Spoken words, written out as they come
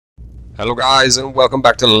Hello guys and welcome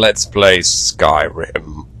back to Let's Play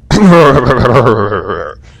Skyrim.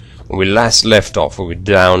 When we last left off, we were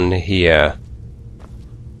down here.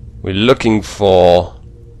 We're looking for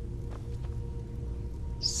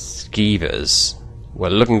Skeevers. We're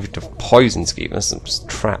looking for poison Skeevers. Some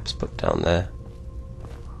traps put down there.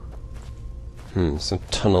 Some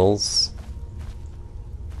tunnels.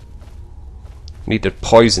 Need to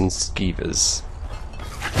poison Skeevers.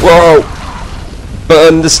 Whoa!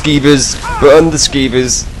 Burn the Skeevers! Burn the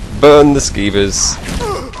Skeevers! Burn the Skeevers!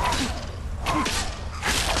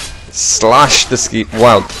 Slash the Skeevers!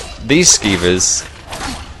 Wow, these Skeevers!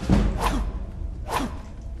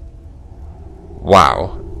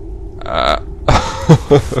 Wow.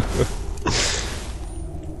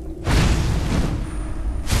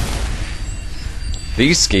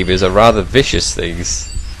 These Skeevers are rather vicious things.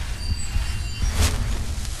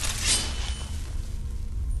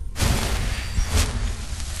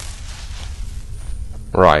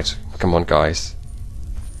 Right, come on guys.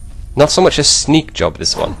 Not so much a sneak job,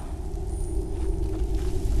 this one.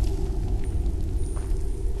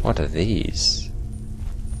 What are these?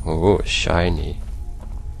 Oh, shiny.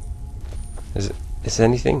 Is there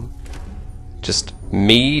anything? Just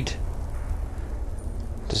mead?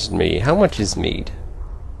 Just mead. How much is mead?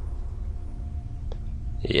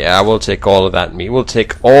 Yeah, we'll take all of that mead. We'll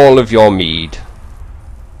take all of your mead.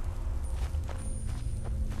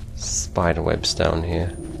 Spider webs down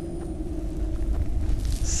here.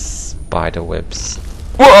 Spider webs.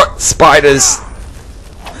 What? Spiders!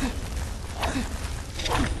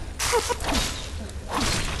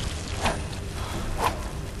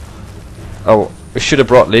 Oh, we should have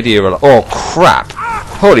brought Lydia along. Oh crap!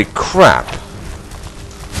 Holy crap!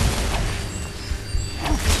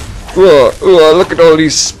 Whoa, whoa, look at all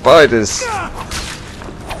these spiders!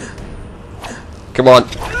 Come on!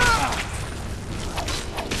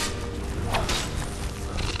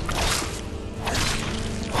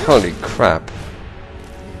 Holy crap.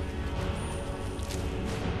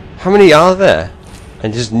 How many are there? I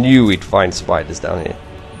just knew we'd find spiders down here.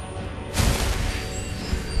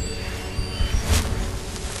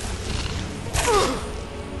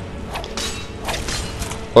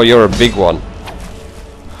 Oh, you're a big one.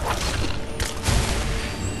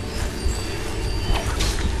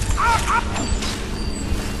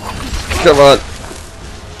 Come on.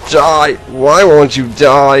 Die! Why won't you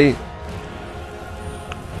die?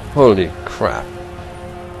 Holy crap.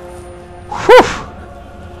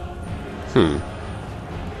 Whew!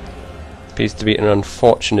 Appears to be an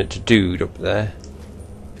unfortunate dude up there.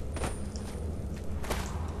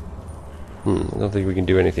 I don't think we can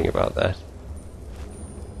do anything about that.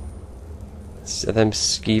 Are them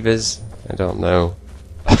Skeevers? I don't know.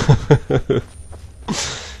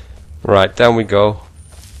 Right, down we go.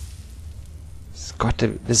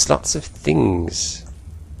 There's lots of things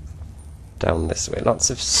down this way. Lots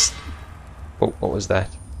of oh, what was that?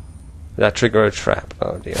 Did that trigger a trap?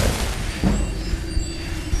 Oh dear.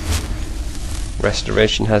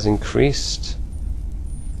 Restoration has increased.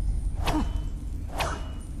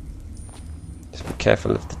 Just be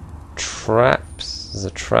careful of the traps. There's a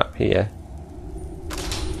trap here.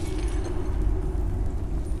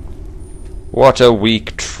 What a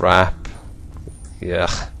weak trap.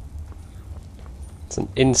 Yuck. It's an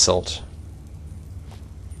insult.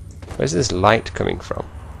 Where's this light coming from?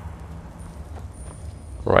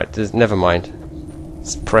 Right, never mind.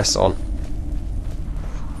 Let's press on.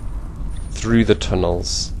 Through the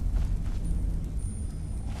tunnels.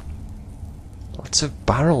 Lots of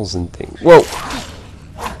barrels and things. Whoa!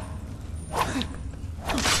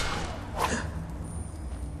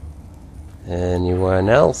 Anyone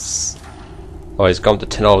else? Oh, he's gone to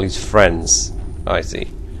tell all his friends. I see.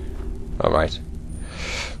 Alright.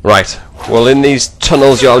 Right. Well, in these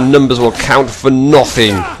tunnels, your numbers will count for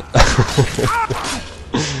nothing.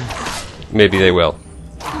 Maybe they will.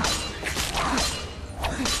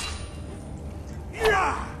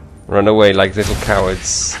 Run away like little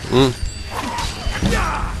cowards.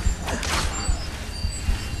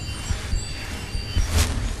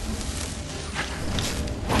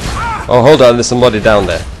 Oh, hold on. There's somebody down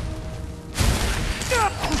there.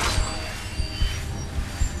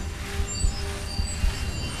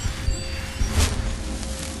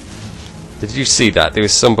 Did you see that? There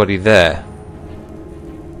was somebody there.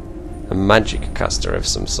 A magic caster of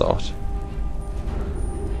some sort.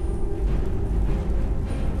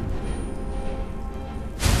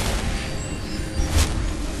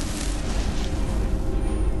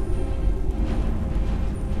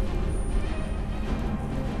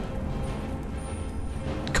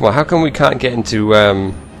 Come on, how come we can't get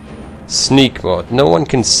into sneak mode? No one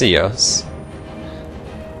can see us.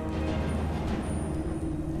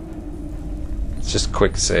 just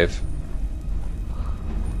quick save.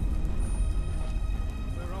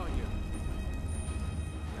 Where are you?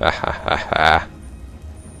 Ha ha ha ha.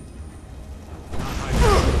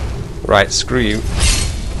 Right, screw you.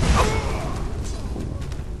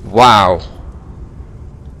 Wow.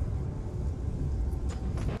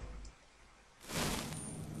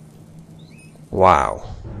 Wow.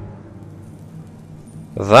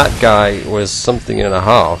 That guy was something and a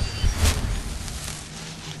half.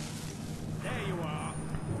 There you are.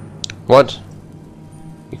 What?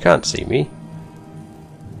 You can't see me.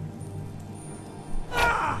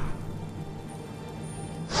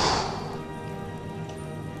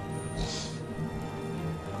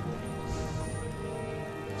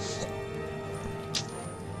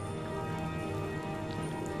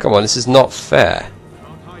 Come on, this is not fair.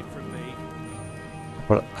 Can't hide from me.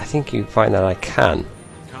 Well, I think you find that I can.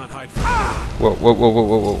 Can't hide from me. Whoa, whoa, whoa, whoa,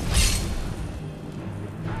 whoa, whoa.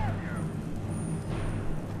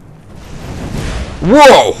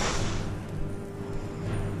 Whoa!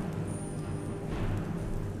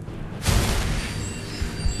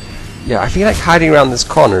 Yeah, I feel like hiding around this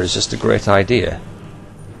corner is just a great idea.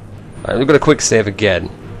 Alright, we've got a quick save again.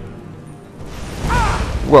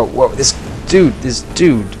 Whoa, whoa, this dude.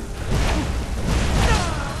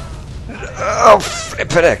 Oh,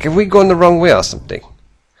 flippin' heck, have we gone the wrong way or something?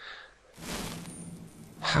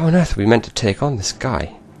 How on earth are we meant to take on this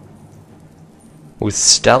guy? With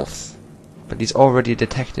stealth? But he's already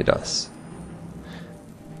detected us.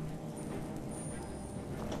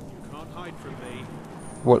 Can't hide from me.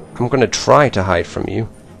 Well, I'm gonna try to hide from you.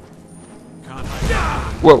 Can't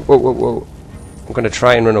hide. Whoa, whoa, whoa, whoa. I'm gonna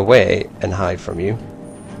try and run away and hide from you.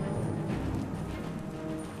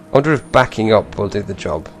 I wonder if backing up will do the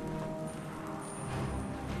job.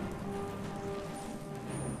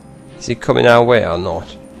 Is he coming our way or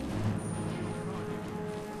not?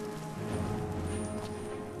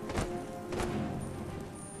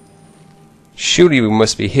 Surely we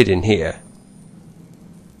must be hidden here.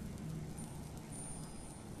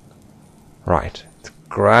 Right. It's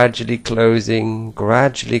gradually closing,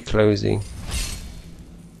 gradually closing.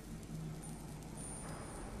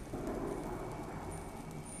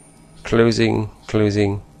 Closing,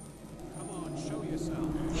 closing. Come on, show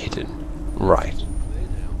yourself. Hidden. Right. There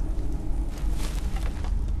now.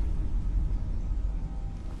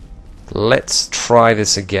 Let's try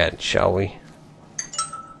this again, shall we?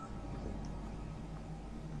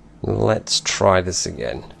 Let's try this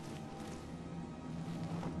again.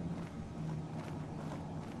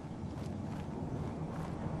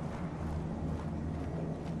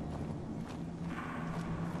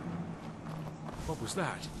 What was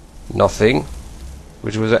that? Nothing.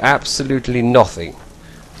 Which was absolutely nothing.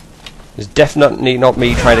 It's definitely not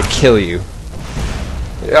me trying to kill you.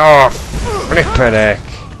 Oh, flippin' heck.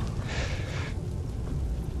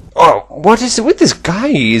 Oh, what is it with this guy?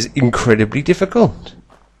 He is incredibly difficult.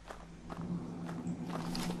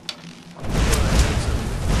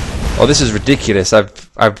 Oh, this is ridiculous.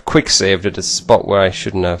 I've quick saved at a spot where I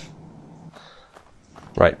shouldn't have.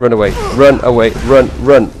 Right, run away, run away,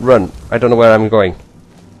 run. I don't know where I'm going.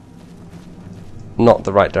 Not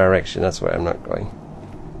the right direction, that's where I'm not going.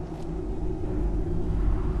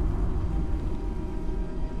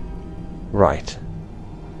 Right.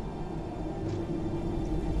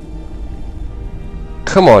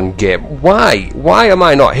 Come on, game. Why? Why am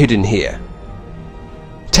I not hidden here?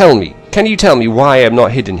 Tell me. Can you tell me why I'm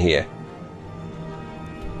not hidden here?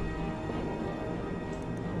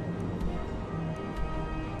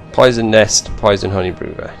 Poison nest, poison honey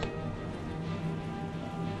brewback.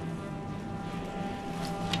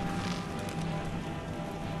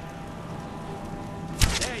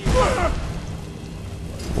 There you are.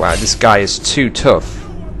 Wow, this guy is too tough.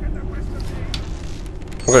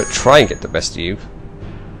 I'm gonna try and get the best of you.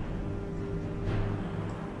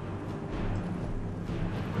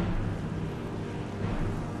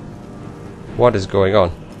 What is going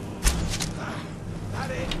on?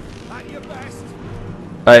 That it. At your best.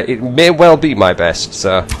 It may well be my best,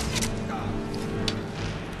 sir.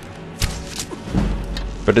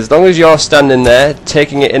 But as long as you're standing there,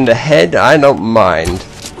 taking it in the head, I don't mind.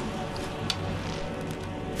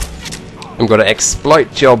 I'm gonna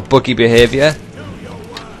exploit your buggy behaviour.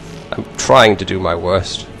 I'm trying to do my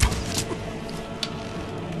worst.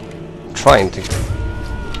 I'm trying to...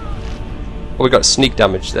 Oh, we got sneak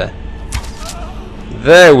damage there.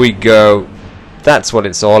 There we go. That's what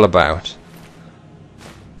it's all about.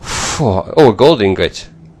 Oh, a gold ingot.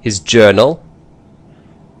 His journal.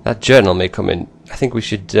 That journal may come in. I think we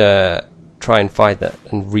should try and find that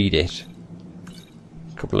and read it.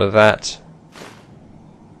 A couple of that.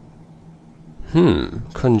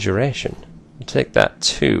 Conjuration. Take that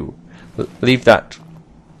too. Leave that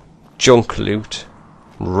junk loot.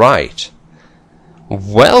 Right.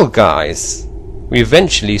 Well, guys, we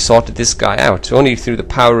eventually sorted this guy out, only through the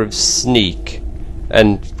power of sneak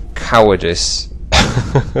and cowardice.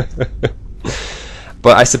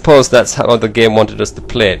 But I suppose that's how the game wanted us to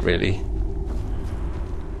play it, really.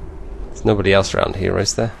 There's nobody else around here,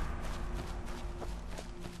 is there?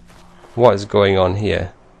 What is going on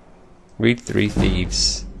here? Read 3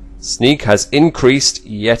 thieves. Sneak has increased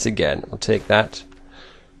yet again. I'll take that.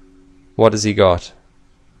 What has he got?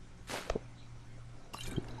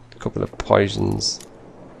 A couple of poisons.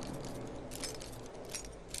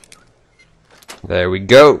 There we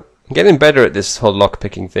go. I'm getting better at this whole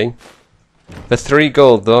lock-picking thing. The 3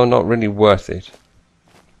 gold, though, not really worth it.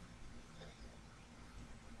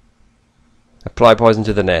 Apply poison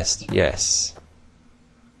to the nest. Yes.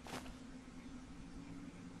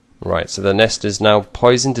 Right, so the nest is now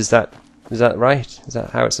poisoned. Is that right? Is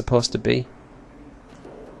that how it's supposed to be?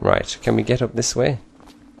 Right, can we get up this way?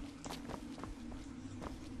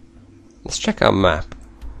 Let's check our map.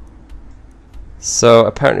 So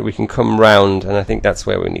apparently we can come round, and I think that's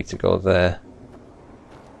where we need to go there.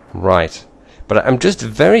 Right. But I'm just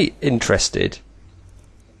very interested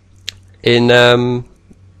in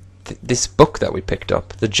this book that we picked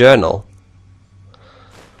up, the journal.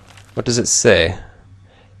 What does it say?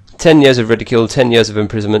 10 years of ridicule, 10 years of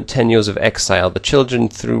imprisonment, 10 years of exile. The children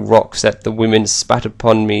threw rocks at the women, spat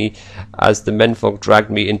upon me as the menfolk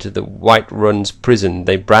dragged me into the White Run's prison.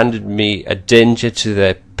 They branded me a danger to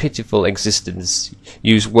their pitiful existence,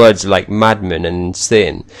 used words like madman and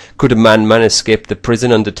insane. Could a madman escape the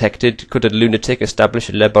prison undetected? Could a lunatic establish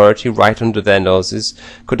a laboratory right under their noses?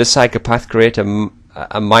 Could a psychopath create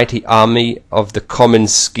a mighty army of the common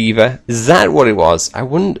skeever? Is that what it was? I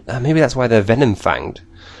wonder, maybe that's why they're venom-fanged.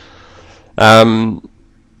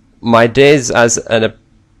 My days as an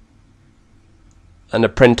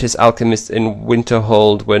apprentice alchemist in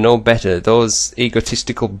Winterhold were no better. Those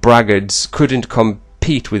egotistical braggarts couldn't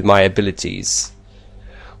compete with my abilities.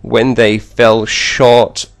 When they fell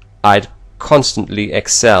short, I'd constantly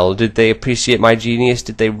excel. Did they appreciate my genius?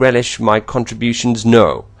 Did they relish my contributions?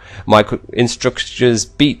 No. My instructors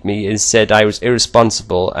beat me and said I was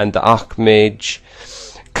irresponsible, and the Archmage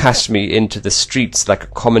cast me into the streets like a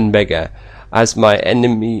common beggar. As my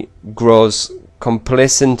enemy grows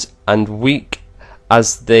complacent and weak,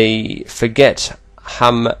 as they forget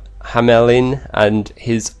Hamelin and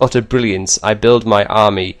his utter brilliance, I build my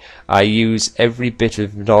army. I use every bit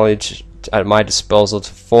of knowledge at my disposal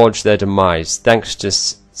to forge their demise. Thanks to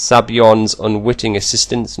Sabion's unwitting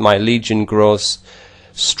assistance, my legion grows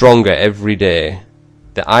stronger every day.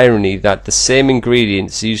 The irony that the same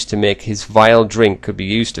ingredients used to make his vile drink could be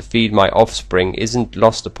used to feed my offspring isn't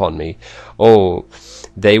lost upon me. Oh,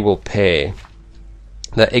 they will pay.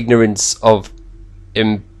 The ignorance of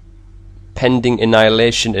impending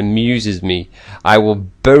annihilation amuses me. I will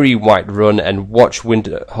bury White Run and watch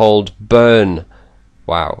Winterhold burn.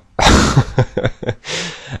 Wow.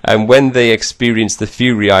 And when they experience the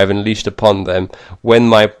fury I have unleashed upon them, when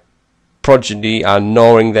my progeny are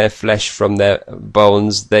gnawing their flesh from their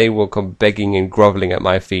bones, they will come begging and grovelling at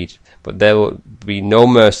my feet. But there will be no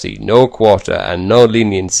mercy, no quarter, and no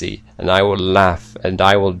leniency, and I will laugh, and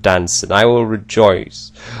I will dance, and I will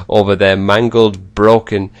rejoice over their mangled,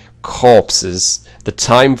 broken corpses. The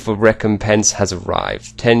time for recompense has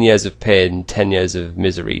arrived. 10 years of pain, 10 years of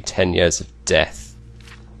misery, 10 years of death.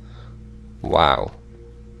 Wow.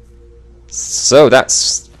 So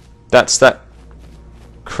that's that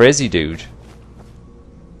crazy dude.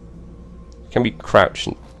 Can we crouch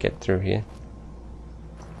and get through here?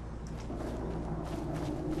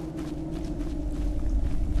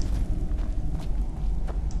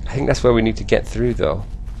 I think that's where we need to get through, though,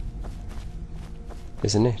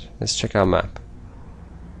 isn't it? Let's check our map.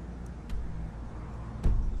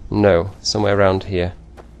 No, somewhere around here.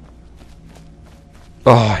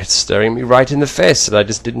 Oh, it's staring me right in the face and I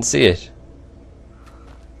just didn't see it.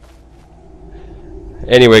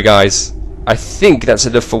 Anyway, guys, I think that's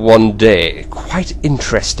enough for one day. Quite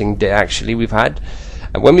interesting day, actually, we've had.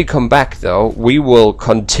 And when we come back, though, we will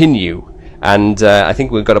continue. And I think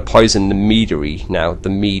we've got to poison the meadery now, the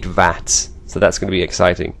mead vat. So that's going to be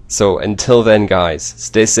exciting. So until then, guys,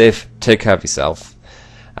 stay safe, take care of yourself,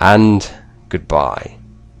 and goodbye.